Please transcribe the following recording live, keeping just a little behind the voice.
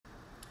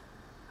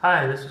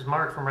Hi, this is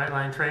Mark from Right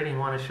Line Trading.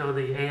 Want to show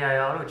the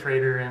AI Auto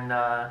Trader and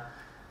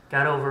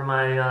got over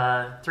my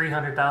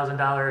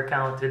 $300,000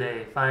 account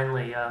today.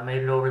 Finally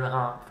made it over the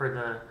hump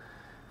for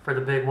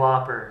the big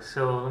whopper.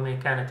 So let me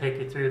kind of take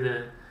you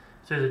through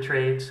the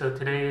trade. So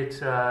today it's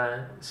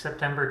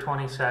September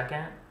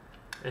 22nd.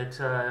 It's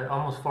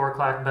almost 4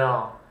 o'clock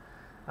bell.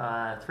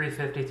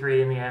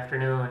 3:53 in the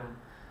afternoon.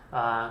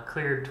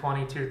 Cleared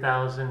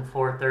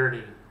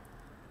 22,430.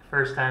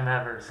 First time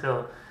ever.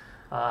 So.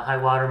 High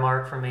water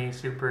mark for me,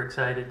 super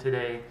excited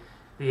today.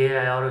 The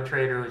AI Auto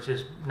Trader was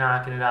just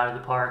knocking it out of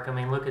the park. I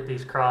mean, look at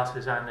these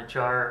crosses on the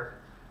chart.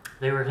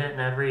 They were hitting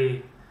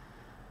every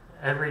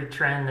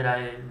trend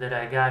that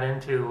I got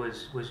into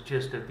was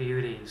just a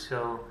beauty.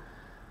 So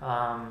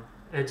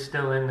it's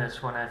still in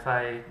this one. If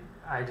I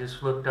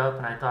just looked up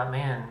and I thought,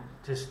 man,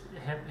 just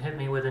hit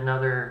me with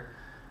another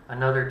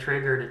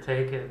trigger to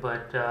take it,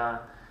 but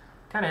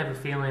kind of have a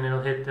feeling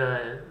it'll hit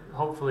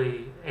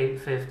hopefully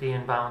 850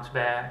 and bounce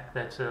back.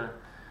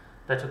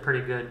 That's a pretty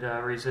good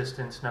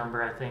resistance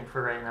number, I think,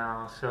 for right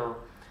now. So,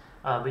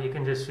 but you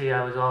can just see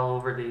I was all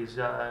over these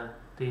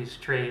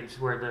trades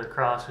where the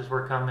crosses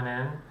were coming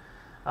in.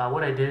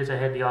 What I did is I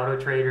had the auto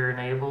trader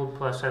enabled,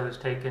 plus I was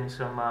taking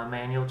some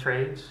manual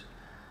trades.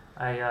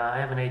 I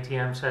have an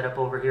ATM set up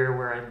over here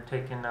where I'm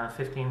taking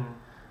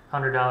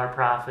 $1,500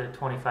 profit,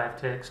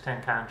 25 ticks,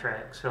 10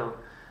 contracts. So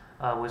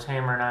was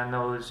hammering on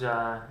those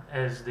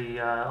as the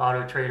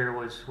auto trader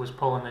was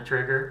pulling the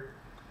trigger.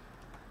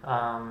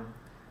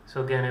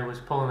 So again, it was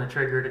pulling the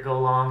trigger to go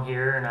long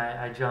here, and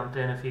I jumped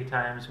in a few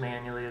times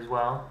manually as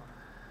well.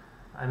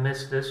 I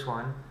missed this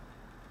one.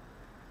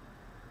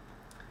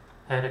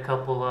 Had a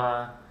couple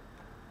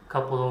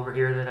over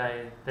here that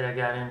I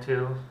got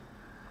into.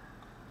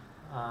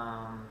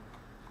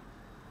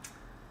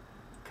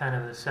 Kind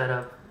of the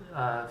setup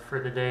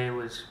for the day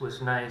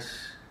was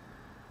nice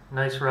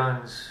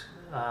runs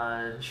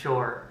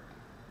short.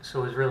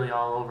 So it was really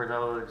all over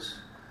those.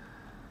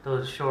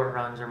 Those short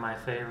runs are my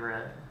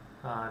favorite.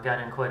 Got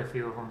in quite a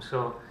few of them.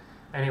 So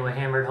anyway,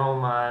 hammered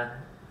home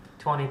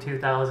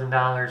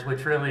 $22,000,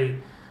 which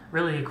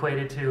really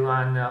equated to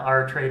on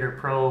our Trader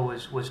Pro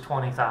was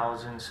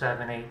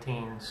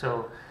 $20,718.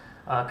 So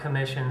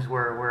commissions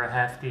were a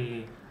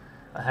hefty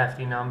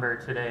number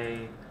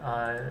today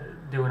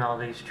doing all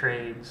these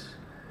trades.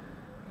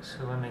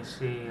 So let me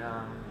see.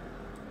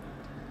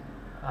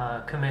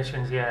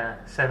 Commissions, yeah,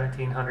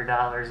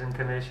 $1,700 in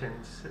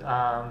commissions.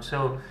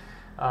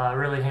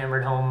 Really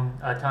hammered home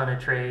a ton of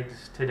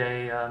trades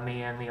today.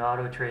 Me and the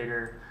auto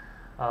trader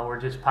were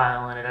just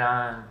piling it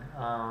on,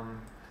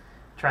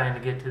 trying to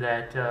get to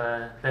that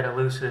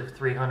elusive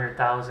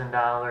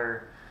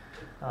 $300,000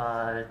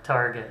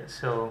 target.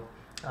 So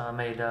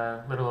made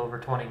a little over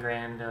 20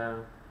 grand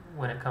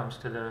when it comes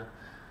to the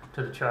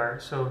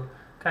chart. So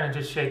kind of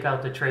just shake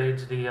out the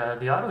trades. The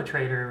auto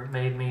trader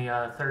made me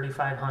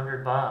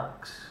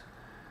 $3,500.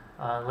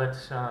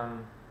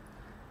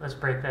 Let's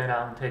break that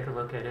out and take a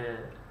look at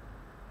it.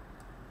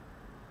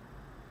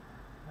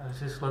 I was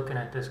just looking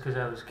at this because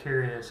I was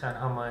curious on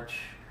how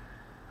much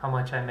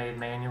I made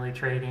manually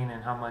trading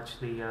and how much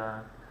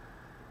the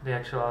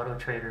actual auto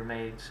trader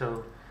made.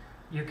 So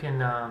you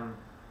can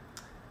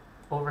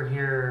over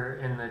here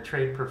in the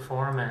trade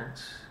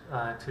performance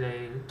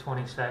today,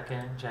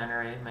 22nd,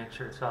 generate, make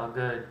sure it's all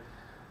good,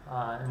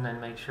 and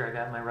then make sure I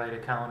got my right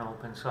account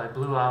open. So I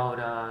blew out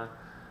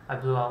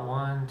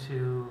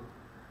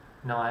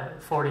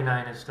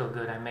 49 is still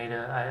good.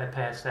 I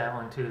passed that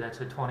one too. That's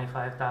a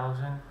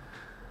 25,000.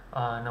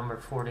 Number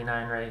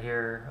 49 right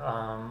here.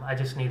 I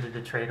just needed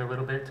to trade a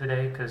little bit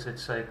today because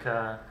it's like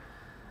I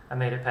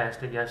made it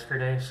past it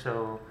yesterday.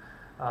 So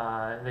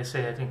they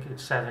say I think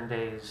it's 7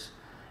 days,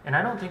 and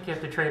I don't think you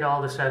have to trade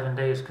all the 7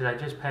 days because I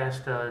just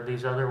passed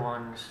these other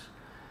ones,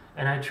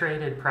 and I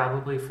traded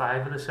probably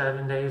 5 of the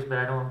 7 days, but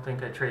I don't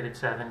think I traded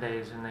 7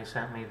 days, and they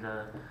sent me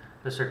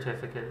the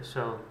certificate.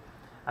 So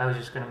I was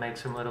just going to make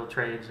some little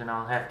trades, and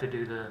I'll have to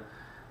do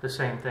the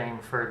same thing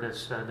for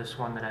this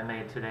one that I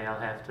made today. I'll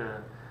have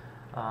to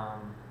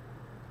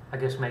I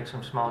guess make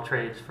some small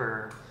trades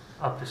for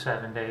up to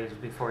 7 days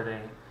before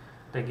they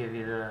give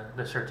you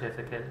the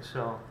certificate.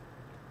 So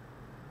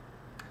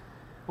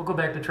we'll go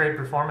back to trade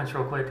performance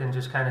real quick and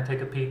just kind of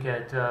take a peek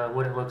at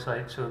what it looks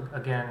like. So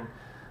again,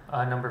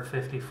 number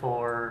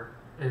 54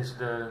 is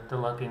the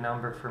lucky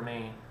number for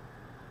me.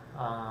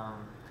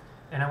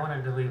 And I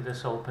wanted to leave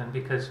this open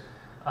because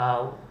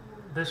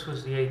this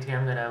was the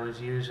ATM that I was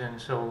using.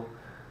 So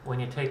when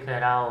you take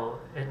that out,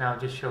 it now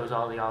just shows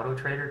all the auto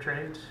trader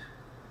trades.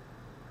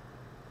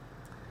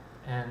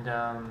 And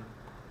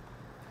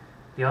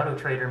the auto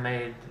trader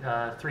made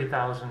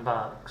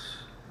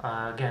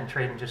 $3,000. Again,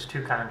 trading just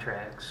 2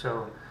 contracts.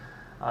 So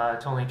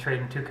it's only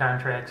trading 2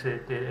 contracts.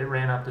 It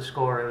ran up the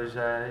score.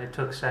 It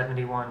took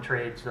 71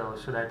 trades though.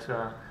 So that's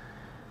a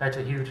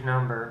huge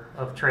number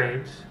of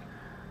trades.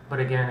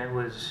 But again, it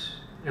was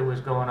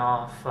going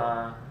off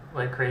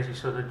like crazy.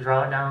 So the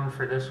drawdown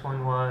for this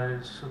one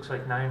looks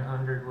like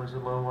 900 was the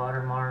low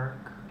water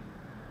mark.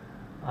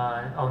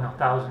 Oh no,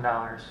 $1,000,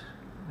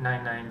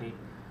 990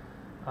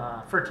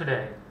 for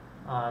today.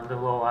 the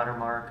low water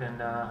mark,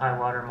 and high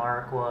water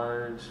mark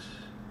was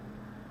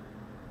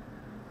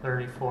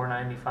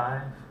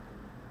 34.95.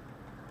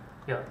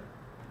 Yep.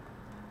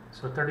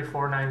 So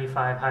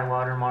 34.95 high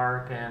water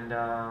mark, and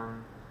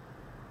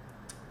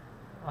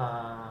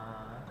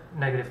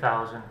negative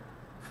 1,000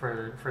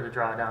 for the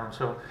drawdown.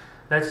 So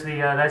that's the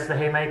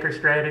HayMaker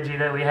strategy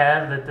that we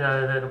have,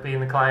 that'll be in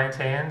the client's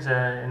hands,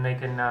 and they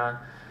can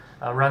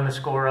run the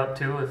score up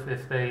too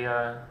if they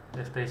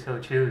so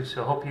choose.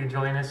 So hope you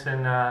join us,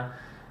 and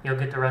you'll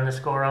get to run the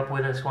score up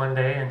with us one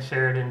day and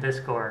share it in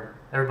Discord.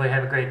 Everybody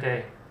have a great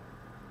day.